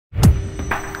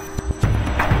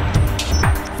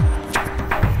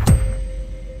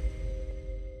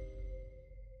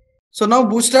So now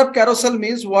Bootstrap carousel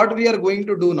means what we are going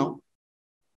to do now.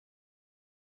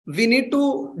 We need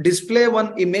to display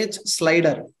one image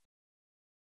slider.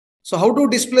 So how to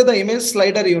display the image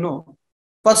slider, you know?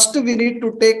 First, we need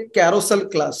to take carousel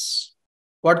class.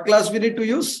 What class we need to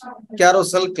use?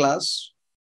 Carousel class.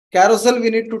 Carousel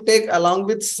we need to take along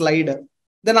with slider.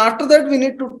 Then after that, we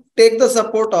need to take the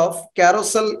support of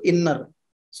carousel inner.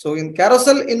 So in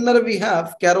carousel inner, we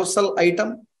have carousel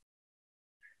item.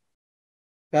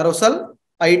 Carousel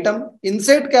item.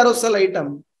 Inside carousel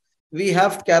item, we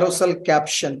have carousel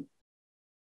caption.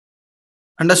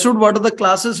 Understood what are the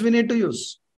classes we need to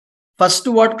use? First,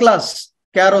 what class?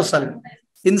 Carousel.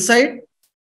 Inside,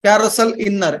 carousel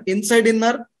inner. Inside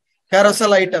inner,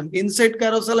 carousel item. Inside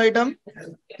carousel item,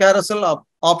 carousel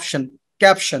option,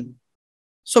 caption.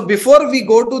 So before we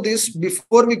go to this,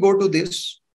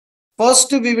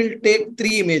 first we will take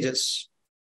 3 images.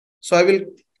 So I will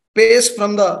paste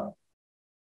from the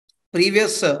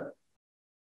previous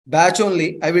batch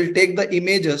only. I will take the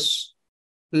images.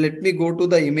 Let me go to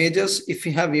the images. If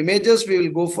we have images, we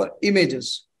will go for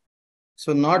images.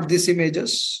 So not these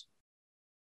images.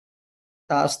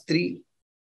 Task 3.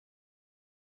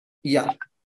 Yeah.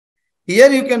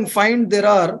 Here you can find there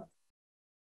are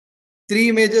 3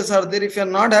 images are there. If you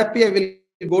are not happy, I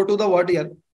will go to the what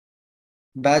here?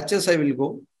 Batches I will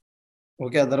go.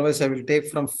 Okay, otherwise I will take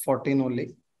from 14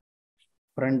 only.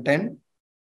 Front end,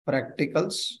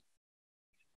 practicals.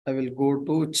 I will go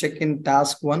to check in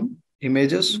task 1,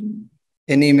 images.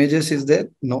 Any images is there?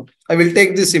 No. I will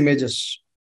take these images.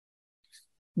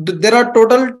 There are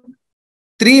total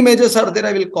 3 images are there.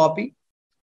 I will copy.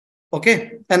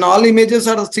 Okay. And all images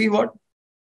are, see what?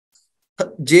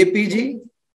 JPG,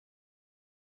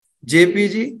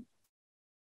 JPG,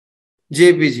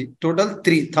 JPG. Total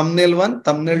 3. Thumbnail 1,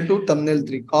 thumbnail 2, thumbnail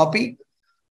 3. Copy.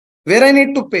 Where I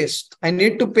need to paste? I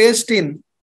need to paste in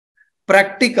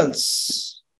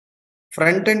practicals.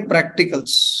 Front end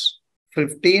practicals.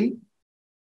 15.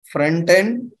 Front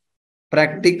end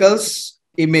practicals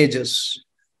images.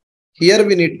 Here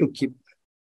we need to keep.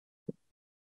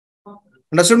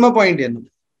 Understood my point here?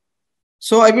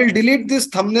 So I will delete this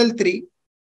thumbnail 3.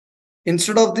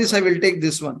 Instead of this, I will take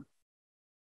this one.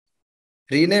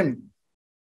 Rename.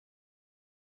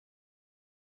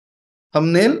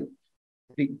 Thumbnail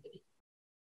 3.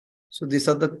 So these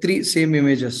are the 3 same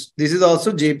images. This is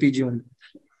also JPG one.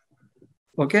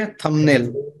 Okay,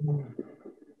 thumbnail.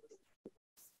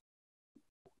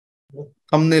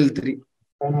 Thumbnail 3.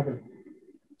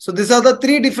 So these are the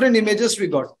 3 different images we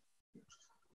got.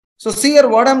 So see here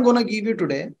what I'm going to give you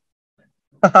today.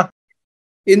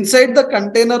 Inside the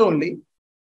container only.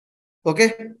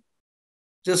 Okay.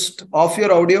 Just off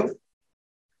your audio.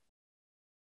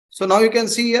 So now you can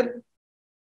see here.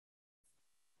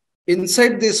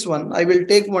 Inside this one, I will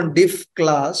take one diff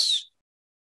class.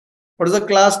 What is the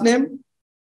class name?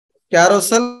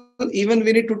 Carousel. Even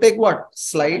we need to take what?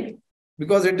 Slide.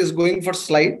 Because it is going for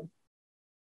slide.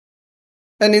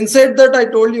 And inside that I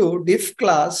told you diff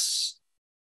class.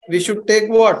 We should take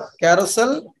what?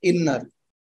 Carousel inner.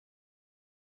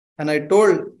 And I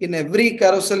told in every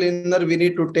carousel inner, we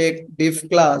need to take diff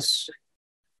class.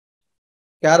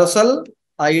 Carousel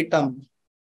item.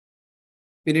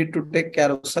 We need to take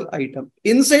carousel item.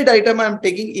 Inside item, I am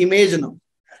taking image now.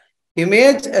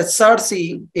 Image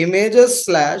src images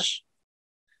slash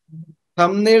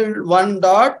thumbnail 1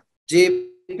 dot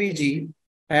jpg.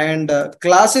 And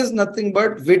class is nothing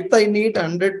but width I need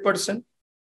 100%.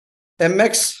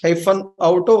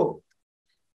 mx-auto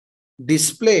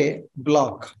display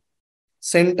block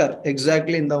center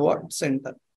exactly in the what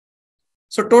center.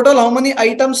 So total how many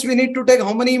items we need to take?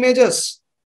 How many images?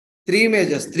 3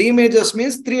 images. 3 images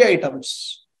means 3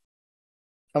 items.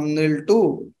 Thumbnail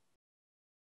 2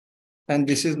 and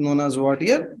this is known as what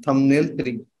here? Thumbnail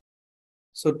 3.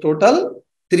 So total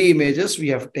 3 images we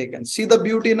have taken. See the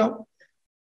beauty now?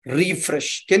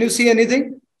 Refresh. Can you see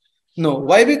anything? No.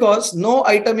 Why? Because no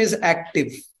item is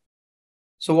active.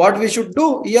 So what we should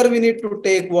do here, we need to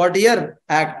take what here?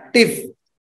 Active.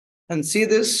 And see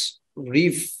this?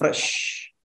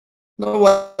 Refresh. No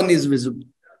one is visible.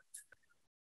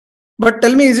 But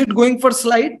tell me, is it going for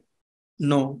slide?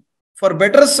 No. For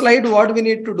better slide, what we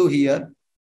need to do here?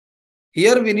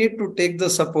 Here we need to take the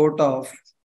support of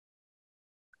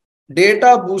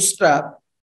data bootstrap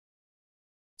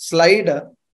slider.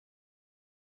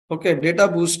 Okay, data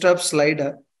bootstrap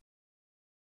slider.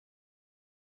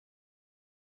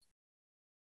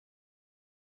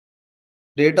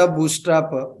 Data bootstrap.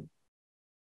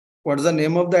 What is the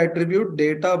name of the attribute?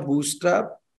 Data bootstrap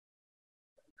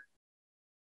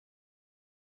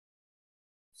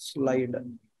slider.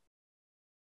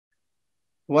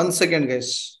 1 second,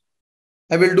 guys.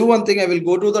 I will do one thing. I will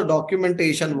go to the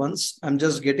documentation once. I'm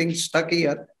just getting stuck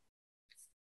here.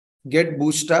 Get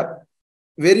Bootstrap.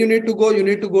 Where you need to go? You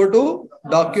need to go to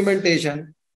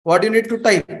documentation. What you need to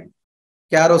type?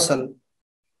 Carousel.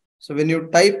 So when you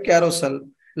type carousel,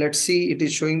 let's see, it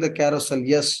is showing the carousel.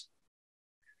 Yes.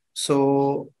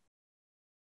 So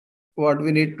what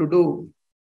we need to do?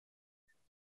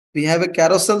 We have a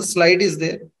carousel slide is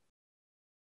there.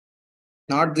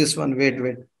 Not this one. Wait.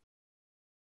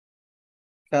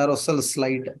 Carousel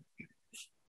slide.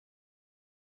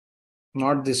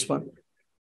 Not this one.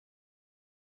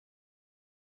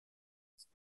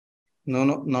 No,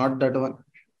 not that one.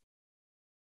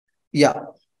 Yeah.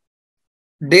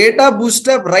 Data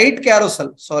Bootstrap right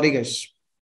carousel. Sorry, guys.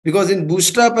 Because in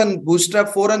Bootstrap and Bootstrap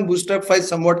 4 and Bootstrap 5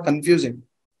 somewhat confusing.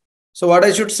 So what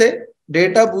I should say?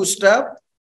 Data Bootstrap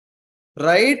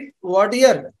right what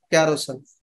here? Carousel.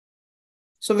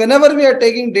 So whenever we are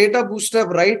taking data Bootstrap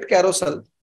right carousel.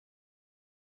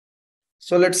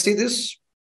 So let's see this.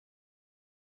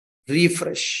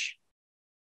 Refresh.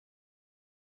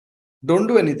 Don't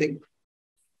do anything.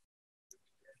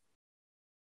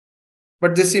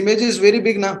 But this image is very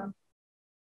big now.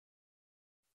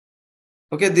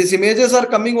 Okay, these images are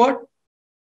coming what?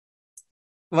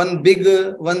 One big,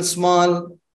 one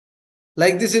small.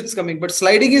 Like this it's coming. But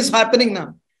sliding is happening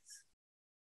now.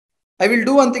 I will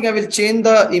do one thing. I will change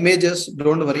the images.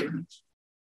 Don't worry.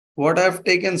 What I have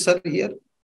taken, sir, here.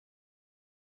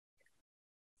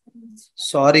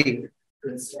 Sorry.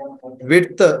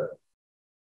 Width.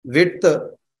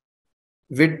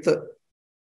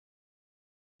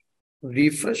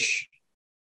 Refresh.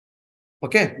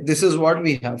 Okay, this is what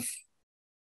we have.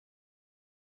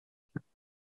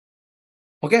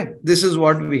 Okay, this is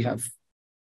what we have.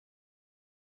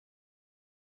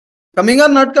 Coming or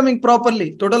not coming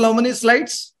properly? Total how many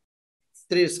slides?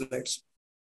 3 slides.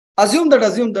 Assume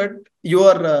that you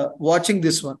are watching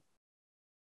this one.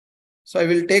 So I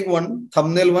will take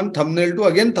thumbnail 1, thumbnail 2,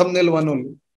 again thumbnail 1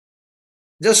 only.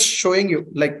 Just showing you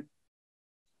like,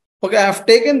 okay, I have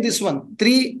taken this one.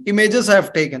 3 images I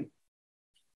have taken.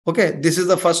 Okay, this is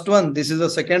the first one. This is the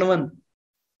second one.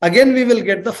 Again, we will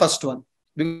get the first one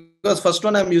because first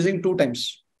one I'm using 2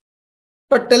 times.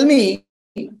 But tell me,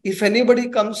 if anybody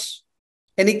comes,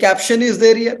 any caption is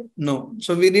there here? No.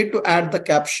 So we need to add the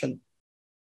caption.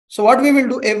 So what we will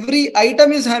do, every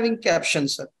item is having caption,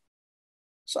 sir.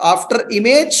 So after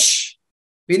image,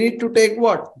 we need to take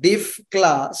what? Div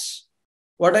class.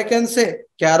 What I can say?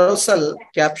 Carousel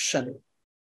caption.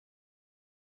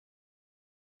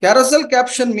 Carousel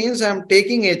caption means I am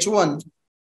taking H1.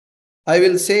 I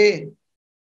will say,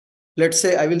 let's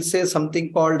say I will say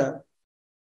something called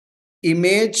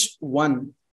image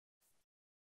 1.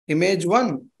 Image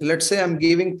 1. Let's say I'm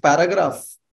giving paragraph.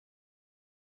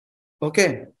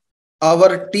 Okay.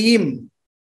 Our team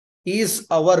is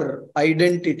our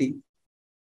identity.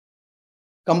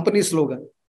 Company slogan.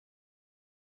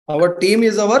 Our team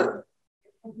is our,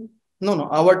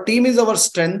 our team is our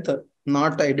strength,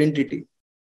 not identity.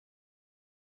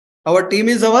 Our team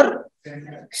is our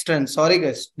strength. Sorry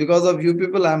guys, because of you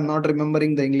people, I am not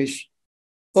remembering the English.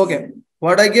 Okay,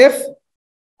 what I gave?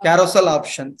 Carousel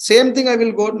option. Same thing I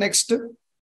will go next.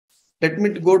 Let me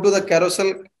go to the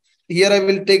carousel. Here I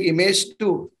will take image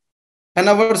 2. And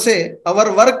I would say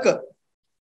our work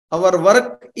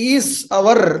is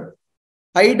our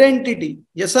identity.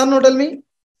 Yes or no, tell me?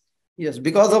 Yes,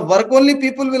 because of work only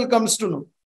people will comes to know.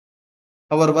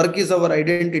 Our work is our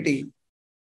identity.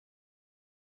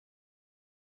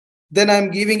 Then I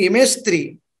am giving image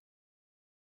 3.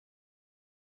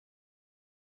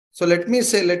 So let me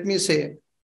say,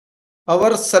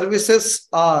 our services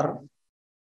are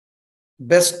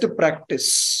best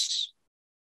practice.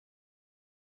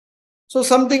 So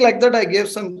something like that, I gave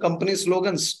some company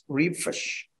slogans.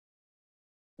 Refresh.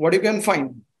 What you can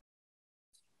find?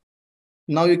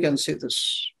 Now you can see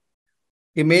this.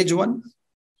 Image 1.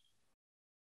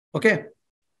 Okay.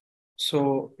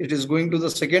 So it is going to the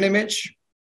second image.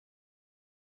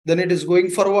 Then it is going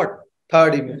for what?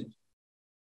 Third image.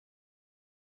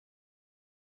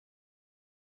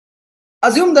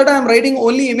 Assume that I am writing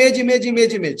only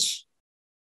image.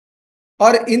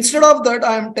 Or instead of that,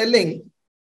 I am telling,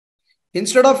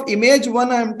 instead of image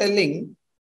 1, I am telling,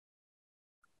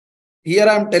 here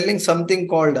I am telling something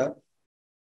called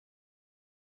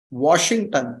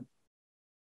Washington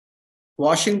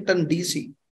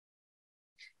DC.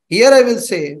 Here I will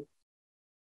say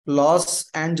Los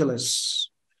Angeles.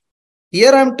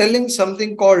 Here I am telling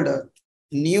something called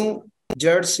New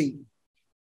Jersey.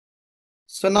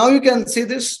 So now you can see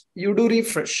this, you do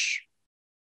refresh.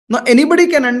 Now anybody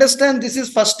can understand this is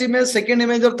first image, second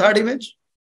image or third image?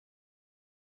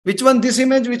 Which one? This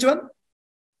image, which one?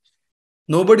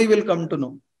 Nobody will come to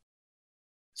know.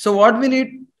 So what we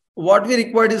need, what we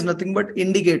required is nothing but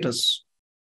indicators.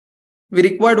 We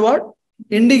required what?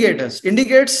 Indicators.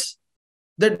 Indicates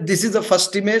that this is the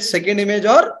first image, second image,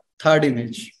 or third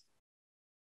image.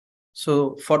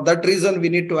 So for that reason, we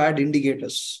need to add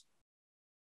indicators.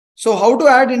 So how to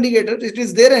add indicators? It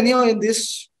is there anyhow in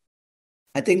this?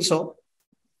 I think so.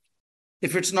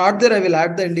 If it's not there, I will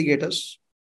add the indicators.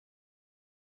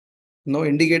 No,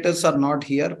 indicators are not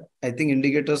here. I think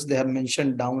indicators, they have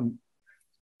mentioned down.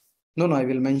 No, I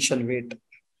will mention, wait.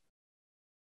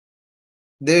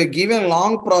 They give a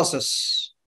long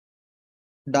process.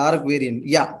 Dark variant,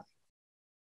 yeah.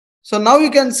 So now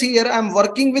you can see here, I'm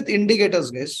working with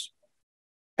indicators, guys.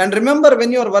 And remember,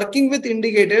 when you are working with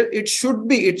indicator, it should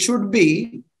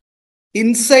be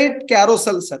inside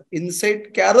carousel, sir.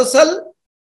 Inside carousel,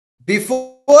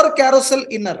 before carousel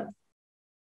inner.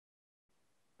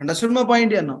 Understood my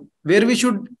point here now? Where we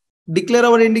should declare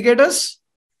our indicators?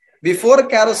 Before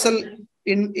carousel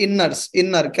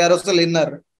inner, carousel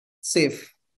inner,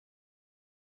 safe.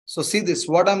 So see this,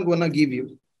 what I'm going to give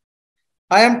you.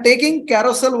 I am taking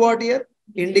carousel what here?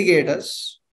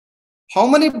 Indicators. How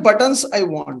many buttons I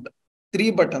want?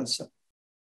 3 buttons, sir.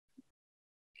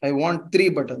 I want 3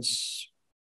 buttons.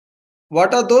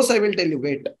 What are those? I will tell you.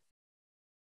 Wait.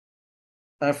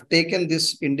 I have taken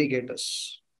this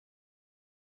indicators.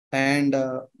 And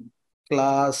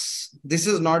class, this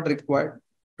is not required.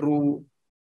 True.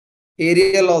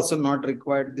 Arial also not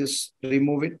required. This,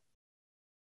 remove it.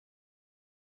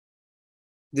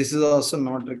 This is also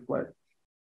not required.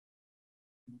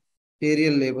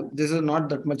 Arial label. This is not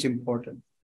that much important.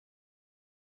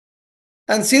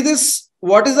 And see this,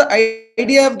 what is the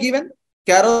ID I have given?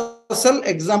 Carousel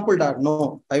example dot.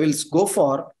 No, I will go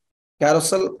for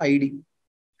carousel ID.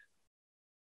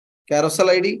 Carousel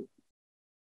ID.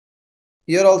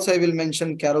 Here also I will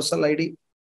mention carousel ID.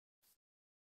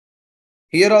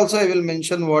 Here also I will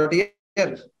mention what here?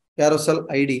 Carousel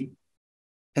ID.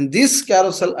 And this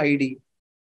carousel ID,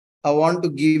 I want to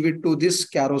give it to this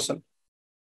carousel.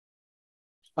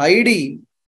 ID.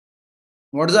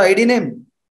 What is the ID name?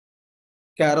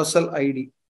 Carousel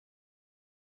ID.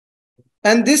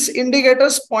 And this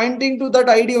indicators pointing to that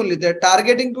ID only. They're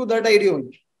targeting to that ID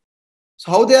only.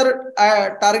 So how they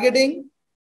are targeting?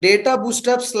 Data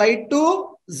bootstrap slide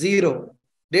to 0.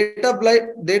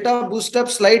 Data bootstrap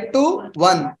slide to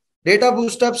 1. Data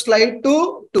bootstrap slide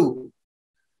to 2.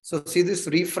 So see this,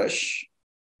 refresh.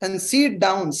 And see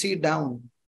down,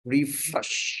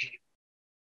 refresh.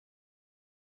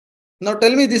 Now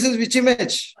tell me, this is which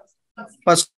image?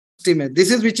 First image. This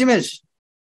is which image?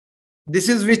 This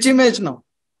is which image now?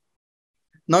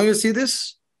 Now you see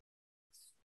this?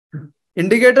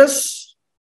 Indicators?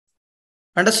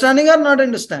 Understanding or not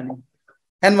understanding?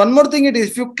 And one more thing it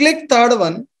is, if you click third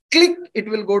one, it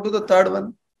will go to the third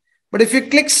one. But if you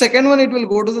click second one, it will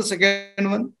go to the second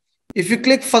one. If you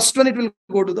click first one, it will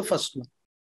go to the first one.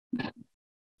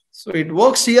 So it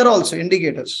works here also,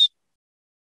 indicators.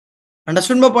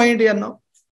 Understood my point here now?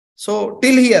 So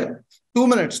till here, 2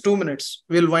 minutes,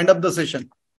 we'll wind up the session.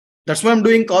 That's why I'm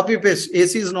doing copy paste.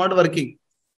 AC is not working.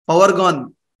 Power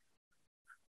gone.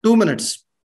 2 minutes.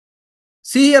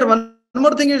 See here, one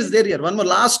more thing is there here. One more,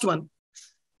 last one.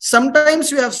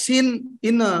 Sometimes you have seen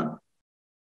in a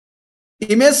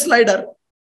image slider,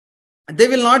 they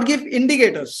will not give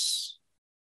indicators.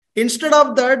 Instead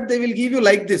of that, they will give you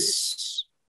like this.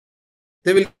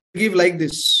 They will give like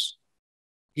this.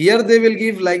 Here they will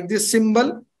give like this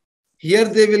symbol. Here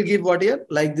they will give what here?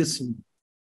 Like this symbol.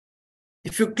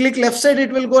 If you click left side,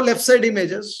 it will go left side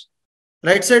images.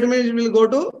 Right side image will go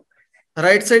to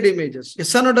right side images.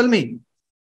 Yes or no, tell me.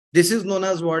 This is known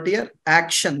as what here?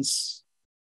 Actions.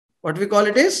 What we call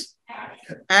it is?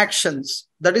 Actions.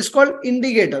 That is called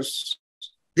indicators.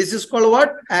 This is called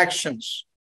what? Actions.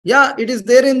 Yeah, it is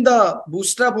there in the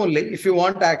Bootstrap only. If you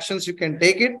want actions, you can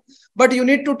take it. But you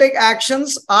need to take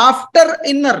actions after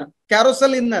inner,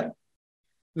 carousel inner.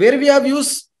 Where we have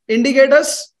used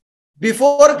indicators?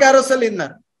 Before carousel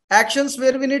inner. Actions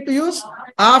where we need to use?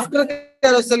 After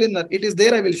carousel inner. It is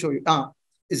there, I will show you.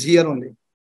 It's here only.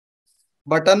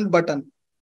 Button.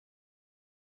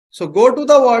 So go to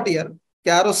the what here?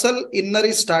 Carousel inner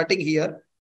is starting here.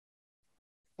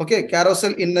 Okay,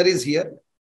 carousel inner is here.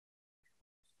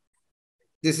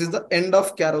 This is the end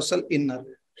of carousel inner.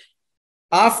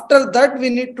 After that, we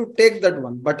need to take that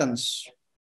one, buttons.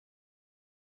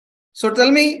 So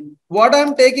tell me what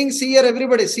I'm taking. See here,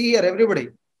 everybody. See here, everybody.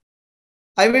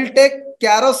 I will take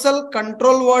carousel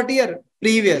control what here?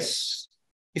 Previous.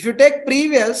 If you take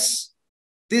previous,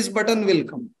 this button will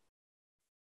come.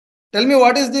 Tell me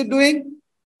what is it doing?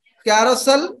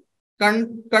 carousel,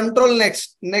 control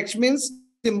next. Next means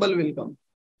symbol will come.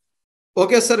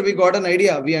 Okay, sir, we got an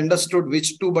idea. We understood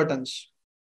which two buttons.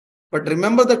 But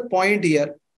remember that point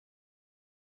here.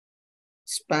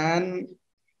 Span.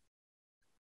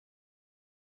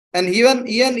 And even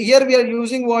here we are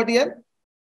using what here?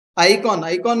 Icon.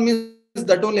 Icon means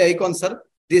that only icon, sir.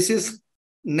 This is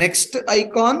next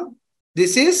icon.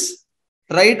 This is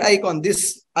right icon.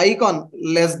 This icon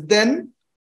less than,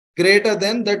 greater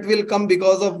than, that will come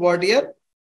because of what here?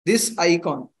 This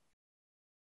icon.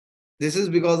 This is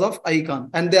because of icon.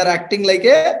 And they are acting like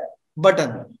a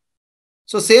button.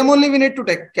 So same only we need to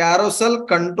take carousel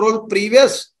control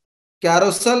previous.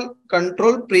 Carousel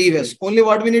control previous. Only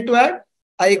what we need to add?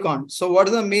 Icon. So what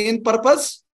is the main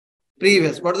purpose?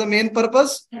 Previous. What is the main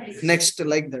purpose? Next,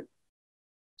 like that.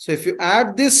 So if you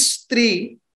add this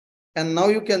 3, and now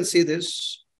you can see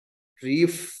this,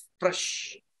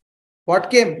 refresh.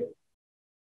 What came?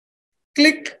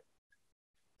 Click.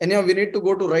 Anyhow, we need to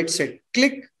go to right side.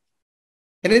 Click.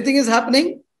 Anything is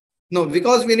happening? No,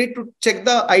 because we need to check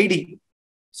the ID.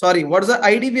 Sorry, what is the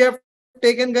ID we have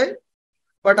taken, guys?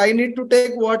 But I need to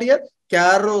take what here?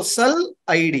 Carousel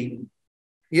ID.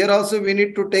 Here also we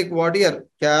need to take what here?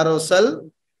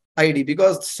 Carousel ID.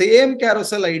 Because same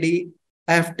carousel ID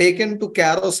I have taken to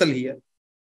carousel here.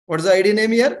 What is the ID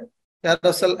name here?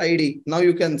 Carousel ID. Now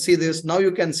you can see this. Now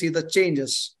you can see the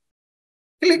changes.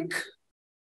 Click.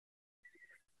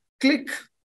 Click.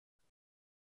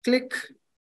 Click.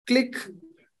 Click.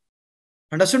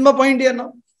 Understood my point here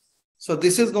now? So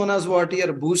this is known as what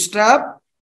here? Bootstrap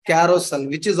carousel,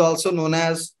 which is also known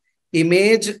as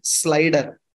image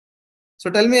slider. So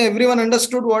tell me, everyone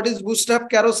understood what is Bootstrap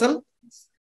carousel?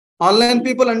 Online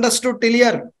people understood till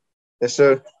here? Yes,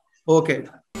 sir. Okay.